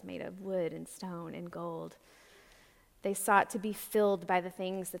idols made of wood and stone and gold. They sought to be filled by the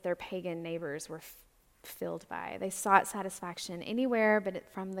things that their pagan neighbors were filled by. They sought satisfaction anywhere but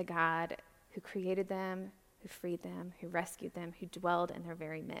from the God who created them, who freed them, who rescued them, who dwelled in their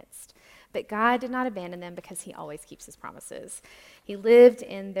very midst. But God did not abandon them because he always keeps his promises. He lived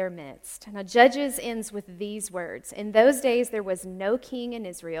in their midst. Now, Judges ends with these words. In those days there was no king in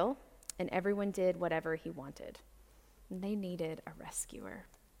Israel, and everyone did whatever he wanted. And they needed a rescuer.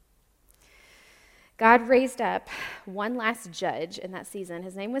 God raised up one last judge in that season.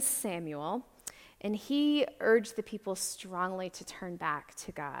 His name was Samuel, and he urged the people strongly to turn back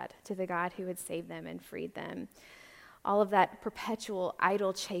to God, to the God who had saved them and freed them. All of that perpetual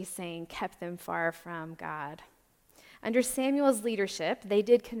idol chasing kept them far from God. Under Samuel's leadership, they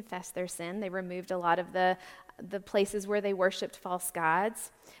did confess their sin. They removed a lot of the places where they worshiped false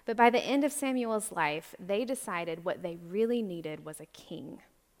gods. But by the end of Samuel's life, they decided what they really needed was a king.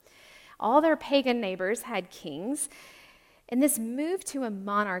 All their pagan neighbors had kings, and this move to a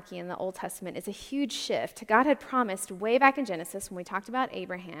monarchy in the Old Testament is a huge shift. God had promised way back in Genesis when we talked about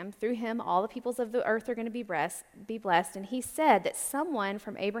Abraham, through him all the peoples of the earth are going to be blessed, and he said that someone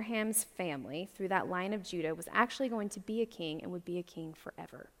from Abraham's family, through that line of Judah, was actually going to be a king and would be a king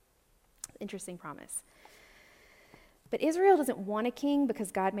forever. Interesting promise. But Israel doesn't want a king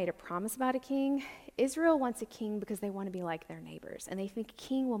because God made a promise about a king. Israel wants a king because they want to be like their neighbors, and they think a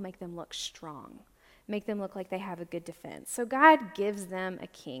king will make them look strong, make them look like they have a good defense. So God gives them a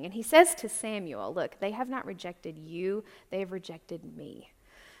king, and he says to Samuel, look, they have not rejected you, they have rejected me.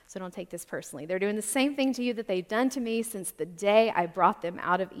 So don't take this personally. They're doing the same thing to you that they've done to me since the day I brought them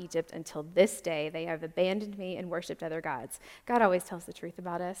out of Egypt until this day. They have abandoned me and worshiped other gods. God always tells the truth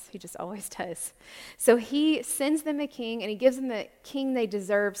about us. He just always does. So he sends them a king, and he gives them the king they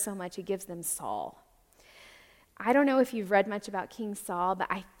deserve so much. He gives them Saul. I don't know if you've read much about King Saul, but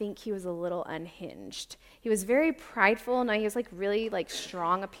I think he was a little unhinged. He was very prideful. Now, he was really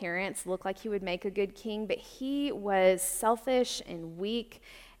strong appearance, looked like he would make a good king, but he was selfish and weak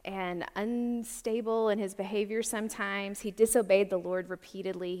and unstable in his behavior sometimes. He disobeyed the Lord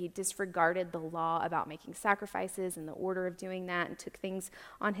repeatedly. He disregarded the law about making sacrifices and the order of doing that and took things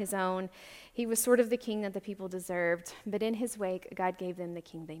on his own. He was sort of the king that the people deserved, but in his wake, God gave them the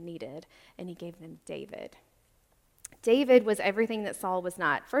king they needed, and he gave them David. David was everything that Saul was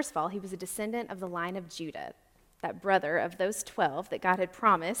not. First of all, he was a descendant of the line of Judah, that brother of those 12 that God had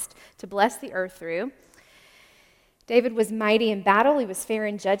promised to bless the earth through. David was mighty in battle, he was fair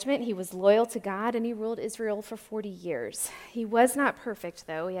in judgment, he was loyal to God, and he ruled Israel for 40 years. He was not perfect,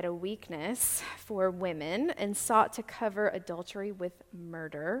 though. He had a weakness for women and sought to cover adultery with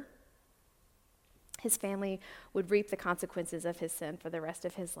murder. His family would reap the consequences of his sin for the rest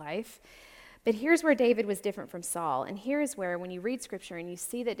of his life. But here's where David was different from Saul, and here is where, when you read Scripture and you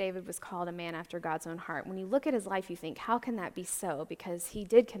see that David was called a man after God's own heart, when you look at his life, you think, how can that be so? Because he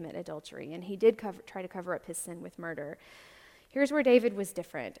did commit adultery, and he did try to cover up his sin with murder. Here's where David was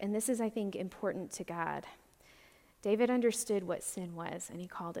different, and this is, I think, important to God. David understood what sin was, and he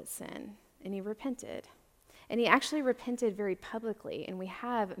called it sin, and he repented. And he actually repented very publicly, and we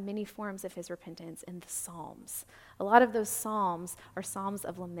have many forms of his repentance in the Psalms. A lot of those Psalms are Psalms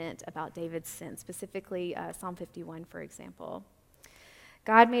of lament about David's sin, specifically Psalm 51, for example.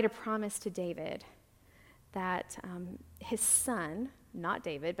 God made a promise to David that his son, not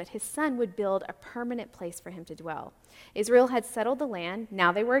David, but his son would build a permanent place for him to dwell. Israel had settled the land.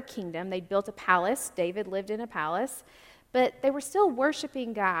 Now they were a kingdom. They'd built a palace. David lived in a palace. But they were still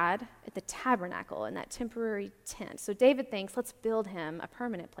worshiping God at the tabernacle in that temporary tent. So David thinks, let's build him a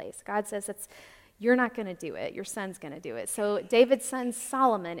permanent place. God says, you're not going to do it. Your son's going to do it. So David's son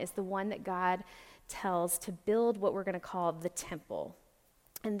Solomon is the one that God tells to build what we're going to call the temple.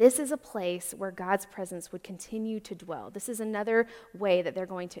 And this is a place where God's presence would continue to dwell. This is another way that they're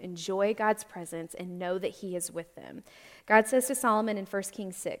going to enjoy God's presence and know that he is with them. God says to Solomon in 1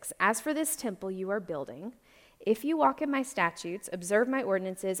 Kings 6, as for this temple you are building, if you walk in my statutes, observe my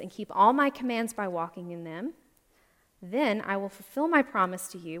ordinances, and keep all my commands by walking in them, then I will fulfill my promise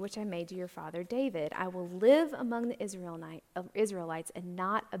to you, which I made to your father David. I will live among the Israelites and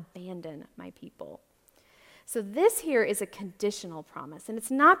not abandon my people. So this here is a conditional promise, and it's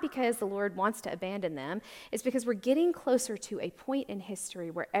not because the Lord wants to abandon them. It's because we're getting closer to a point in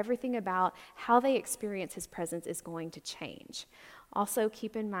history where everything about how they experience his presence is going to change. Also,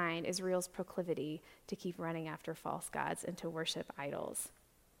 keep in mind Israel's proclivity to keep running after false gods and to worship idols.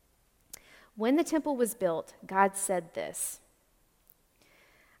 When the temple was built, God said this,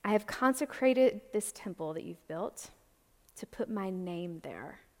 I have consecrated this temple that you've built to put my name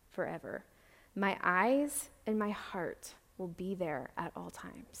there forever. My eyes and my heart will be there at all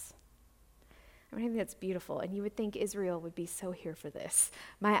times. I think that's beautiful, and you would think Israel would be so here for this.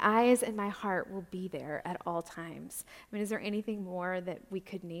 My eyes and my heart will be there at all times. I mean, is there anything more that we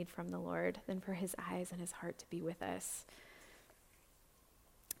could need from the Lord than for his eyes and his heart to be with us?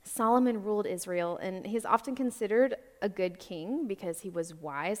 Solomon ruled Israel, and he's often considered a good king because he was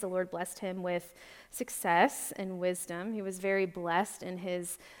wise. The Lord blessed him with success and wisdom. He was very blessed in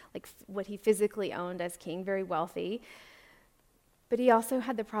his, what he physically owned as king, very wealthy. But he also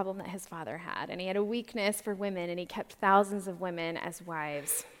had the problem that his father had, and he had a weakness for women, and he kept thousands of women as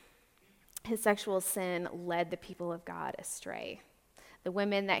wives. His sexual sin led the people of God astray. The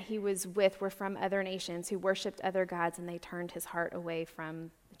women that he was with were from other nations who worshiped other gods, and they turned his heart away from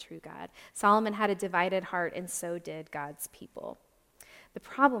the true God. Solomon had a divided heart, and so did God's people. The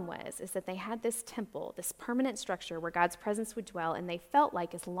problem is that they had this temple, this permanent structure where God's presence would dwell, and they felt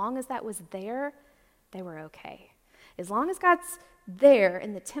like as long as that was there, they were okay. As long as God's there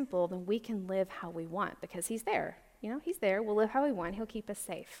in the temple, then we can live how we want because he's there. He's there. We'll live how we want. He'll keep us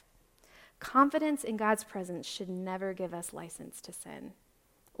safe. Confidence in God's presence should never give us license to sin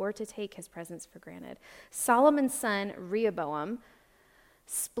or to take his presence for granted. Solomon's son, Rehoboam,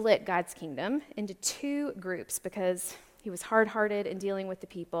 split God's kingdom into two groups because he was hard-hearted in dealing with the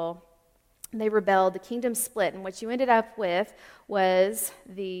people. They rebelled. The kingdom split, and what you ended up with was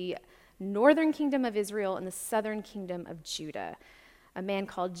the northern kingdom of Israel and the southern kingdom of Judah. A man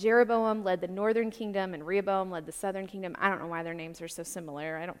called Jeroboam led the northern kingdom, and Rehoboam led the southern kingdom. I don't know why their names are so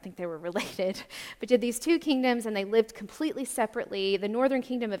similar. I don't think they were related. But you had these two kingdoms, and they lived completely separately. The northern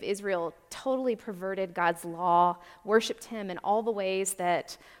kingdom of Israel totally perverted God's law, worshipped him in all the ways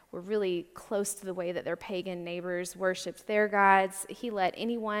that were really close to the way that their pagan neighbors worshipped their gods. He let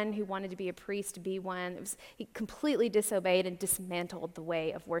anyone who wanted to be a priest be one. He completely disobeyed and dismantled the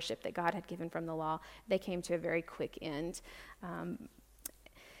way of worship that God had given from the law. They came to a very quick end.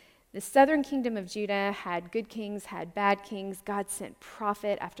 The southern kingdom of Judah had good kings, had bad kings. God sent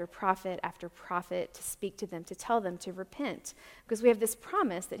prophet after prophet after prophet to speak to them, to tell them to repent. Because we have this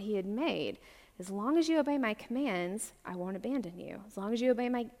promise that he had made. As long as you obey my commands, I won't abandon you. As long as you obey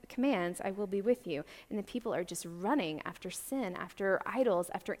my commands, I will be with you. And the people are just running after sin, after idols,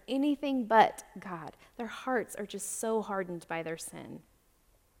 after anything but God. Their hearts are just so hardened by their sin.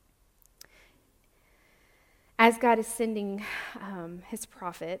 As God is sending his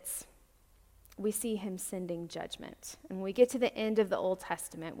prophets, we see him sending judgment. And when we get to the end of the Old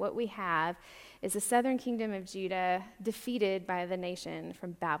Testament, what we have is the southern kingdom of Judah defeated by the nation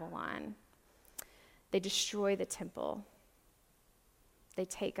from Babylon. They destroy the temple. They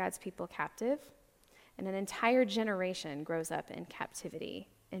take God's people captive, and an entire generation grows up in captivity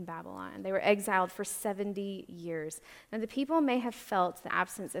in Babylon. They were exiled for 70 years. Now, the people may have felt the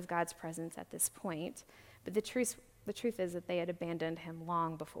absence of God's presence at this point, but the truth is that they had abandoned him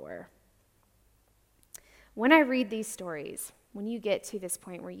long before. When I read these stories, when you get to this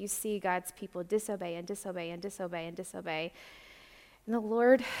point where you see God's people disobey and disobey and disobey and disobey, and the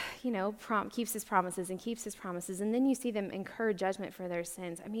Lord, keeps his promises and keeps his promises, and then you see them incur judgment for their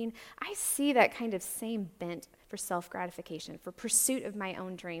sins. I see that kind of same bent for self-gratification, for pursuit of my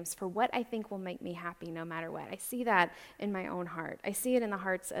own dreams, for what I think will make me happy no matter what. I see that in my own heart. I see it in the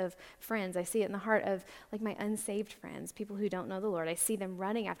hearts of friends. I see it in the heart of my unsaved friends, people who don't know the Lord. I see them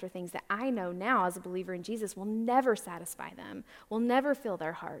running after things that I know now as a believer in Jesus will never satisfy them, will never fill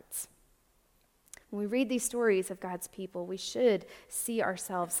their hearts. When we read these stories of God's people, we should see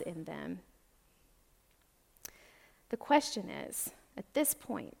ourselves in them. The question is, at this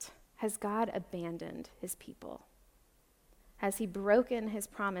point, has God abandoned his people? Has he broken his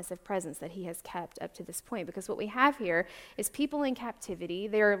promise of presence that he has kept up to this point? Because what we have here is people in captivity.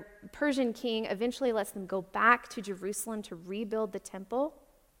 Their Persian king eventually lets them go back to Jerusalem to rebuild the temple.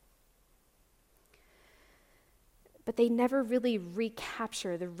 But they never really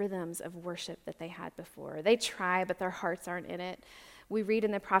recapture the rhythms of worship that they had before. They try, but their hearts aren't in it. We read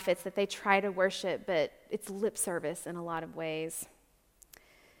in the prophets that they try to worship, but it's lip service in a lot of ways.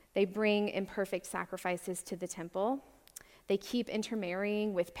 They bring imperfect sacrifices to the temple. They keep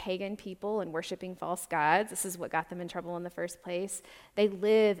intermarrying with pagan people and worshiping false gods. This is what got them in trouble in the first place. They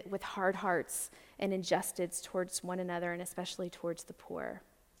live with hard hearts and injustice towards one another, and especially towards the poor.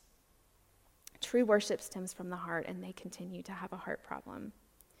 True worship stems from the heart, and they continue to have a heart problem.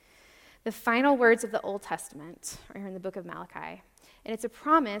 The final words of the Old Testament are in the book of Malachi, and it's a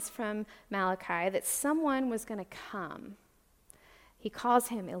promise from Malachi that someone was going to come. He calls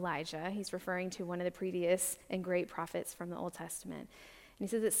him Elijah. He's referring to one of the previous and great prophets from the Old Testament. And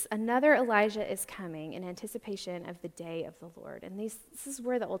he says that another Elijah is coming in anticipation of the day of the Lord. And this is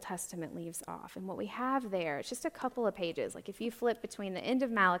where the Old Testament leaves off. And what we have there, it's just a couple of pages. If you flip between the end of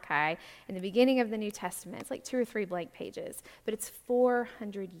Malachi and the beginning of the New Testament, it's 2 or 3 blank pages. But it's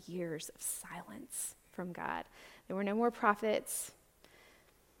 400 years of silence from God. There were no more prophets.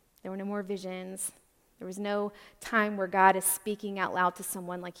 There were no more visions. There was no time where God is speaking out loud to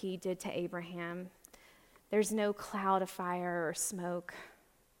someone like he did to Abraham. There's no cloud of fire or smoke.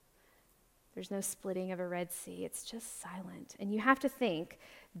 There's no splitting of a Red Sea. It's just silent. And you have to think,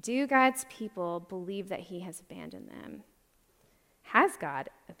 do God's people believe that he has abandoned them? Has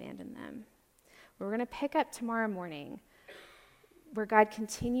God abandoned them? We're going to pick up tomorrow morning where God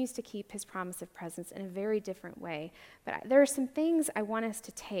continues to keep his promise of presence in a very different way. But there are some things I want us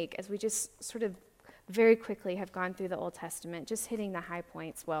to take as we just sort of very quickly have gone through the Old Testament, just hitting the high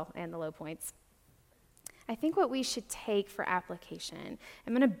points, and the low points. I think what we should take for application,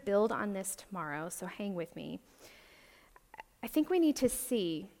 I'm going to build on this tomorrow, so hang with me. I think we need to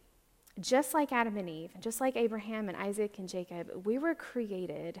see, just like Adam and Eve, just like Abraham and Isaac and Jacob, we were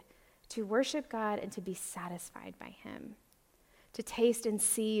created to worship God and to be satisfied by him, to taste and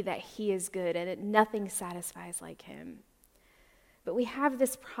see that he is good and that nothing satisfies like him. But we have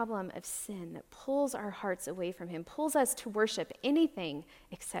this problem of sin that pulls our hearts away from him, pulls us to worship anything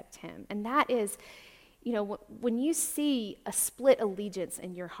except him. And that is, when you see a split allegiance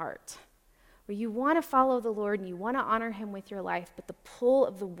in your heart, where you want to follow the Lord and you want to honor him with your life, but the pull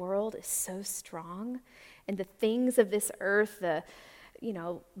of the world is so strong, and the things of this earth, the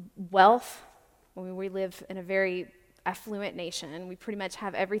wealth, when we live in a very affluent nation, we pretty much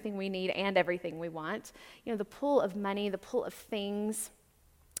have everything we need and everything we want. The pull of money, the pull of things.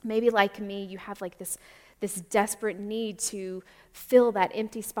 Maybe like me, you have like this desperate need to fill that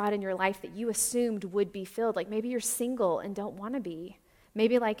empty spot in your life that you assumed would be filled. Like maybe you're single and don't want to be.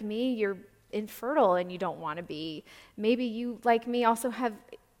 Maybe like me, you're infertile and you don't want to be. Maybe you, like me, also have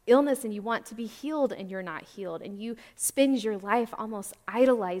illness and you want to be healed and you're not healed. And you spend your life almost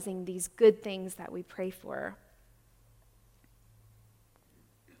idolizing these good things that we pray for.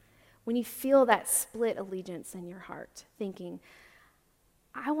 When you feel that split allegiance in your heart, thinking,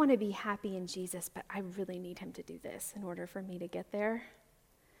 I want to be happy in Jesus, but I really need him to do this in order for me to get there.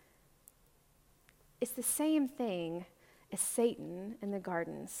 It's the same thing as Satan in the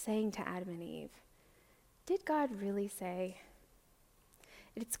garden saying to Adam and Eve, did God really say?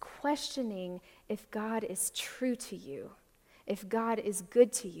 It's questioning if God is true to you, if God is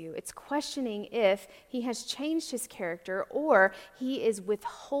good to you. It's questioning if he has changed his character or he is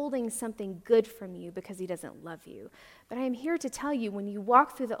withholding something good from you because he doesn't love you. But I am here to tell you, when you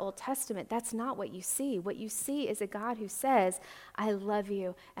walk through the Old Testament, that's not what you see. What you see is a God who says, I love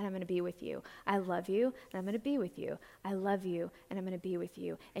you and I'm going to be with you. I love you and I'm going to be with you. I love you and I'm going to be with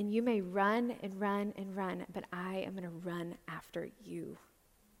you. And you may run and run and run, but I am going to run after you.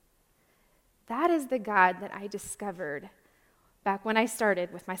 That is the God that I discovered back when I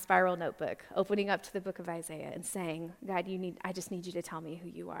started with my spiral notebook, opening up to the book of Isaiah and saying, God, I just need you to tell me who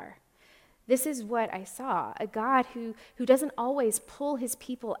you are. This is what I saw, a God who doesn't always pull his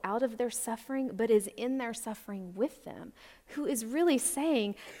people out of their suffering, but is in their suffering with them, who is really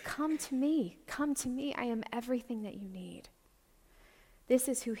saying, come to me, I am everything that you need. This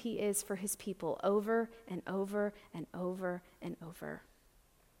is who he is for his people over and over and over and over.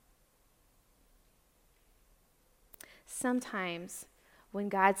 Sometimes when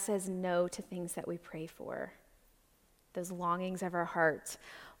God says no to things that we pray for, those longings of our hearts,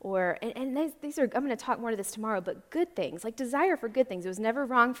 these are, I'm going to talk more to this tomorrow, but good things, like desire for good things. It was never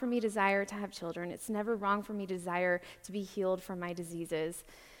wrong for me to desire to have children. It's never wrong for me to desire to be healed from my diseases.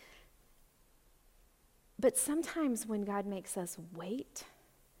 But sometimes when God makes us wait,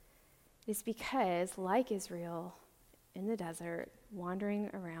 it's because, like Israel in the desert, wandering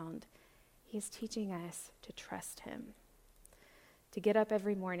around, he is teaching us to trust him, to get up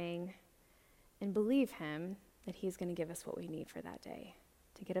every morning and believe him that he's going to give us what we need for that day,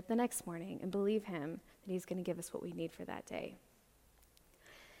 to get up the next morning and believe him that he's going to give us what we need for that day.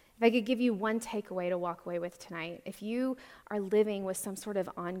 If I could give you one takeaway to walk away with tonight, if you are living with some sort of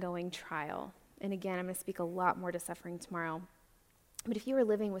ongoing trial, and again, I'm going to speak a lot more to suffering tomorrow, but if you are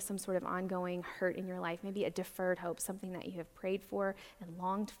living with some sort of ongoing hurt in your life, maybe a deferred hope, something that you have prayed for and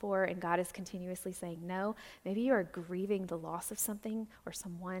longed for, and God is continuously saying no, maybe you are grieving the loss of something or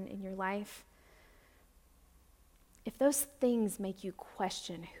someone in your life. If those things make you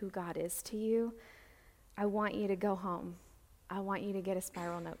question who God is to you, I want you to go home. I want you to get a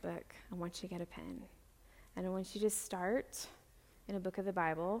spiral notebook. I want you to get a pen. And I want you to start in a book of the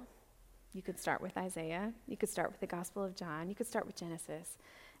Bible. You could start with Isaiah. You could start with the Gospel of John. You could start with Genesis.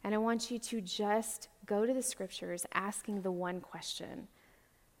 And I want you to just go to the scriptures asking the one question,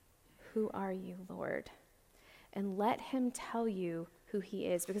 who are you, Lord? And let him tell you who he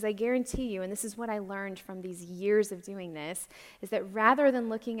is. Because I guarantee you, and this is what I learned from these years of doing this, is that rather than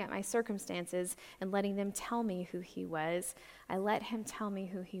looking at my circumstances and letting them tell me who he was, I let him tell me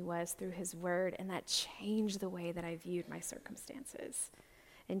who he was through his word, and that changed the way that I viewed my circumstances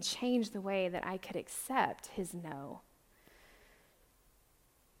and changed the way that I could accept his no.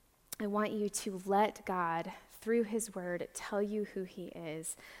 I want you to let God, through his word, tell you who he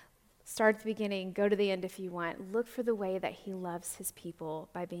is. Start at the beginning, go to the end if you want. Look for the way that he loves his people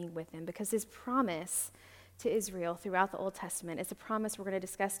by being with them, because his promise to Israel throughout the Old Testament is a promise we're going to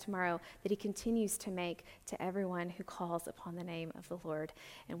discuss tomorrow that he continues to make to everyone who calls upon the name of the Lord.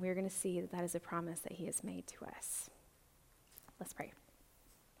 And we're going to see that that is a promise that he has made to us. Let's pray.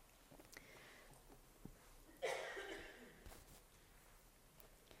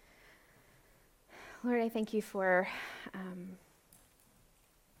 Lord, I thank you for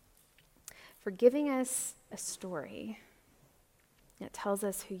giving us a story that tells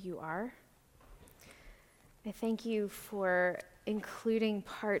us who you are. I thank you for including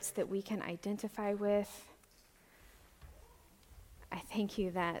parts that we can identify with. I thank you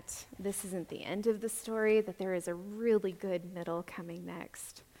that this isn't the end of the story, that there is a really good middle coming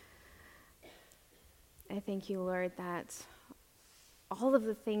next. I thank you, Lord, that all of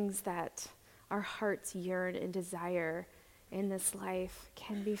the things that our hearts yearn and desire in this life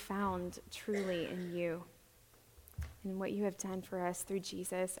can be found truly in you, in what you have done for us through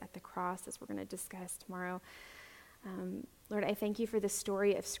Jesus at the cross, as we're going to discuss tomorrow. Lord, I thank you for the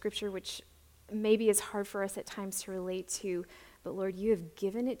story of Scripture, which maybe is hard for us at times to relate to, but Lord, you have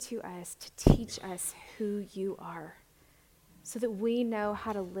given it to us to teach us who you are, so that we know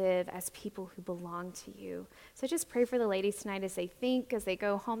how to live as people who belong to you. So I just pray for the ladies tonight as they think, as they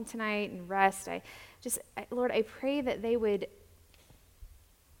go home tonight and rest. Lord, I pray that they would,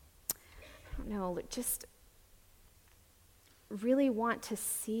 just really want to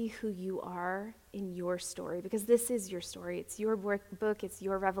see who you are in your story, because this is your story. It's your book. It's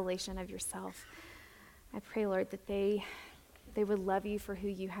your revelation of yourself. I pray, Lord, that they would love you for who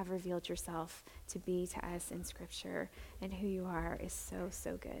you have revealed yourself to be to us in Scripture, and who you are is so,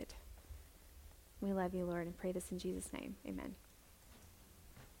 so good. We love you, Lord, and pray this in Jesus' name. Amen.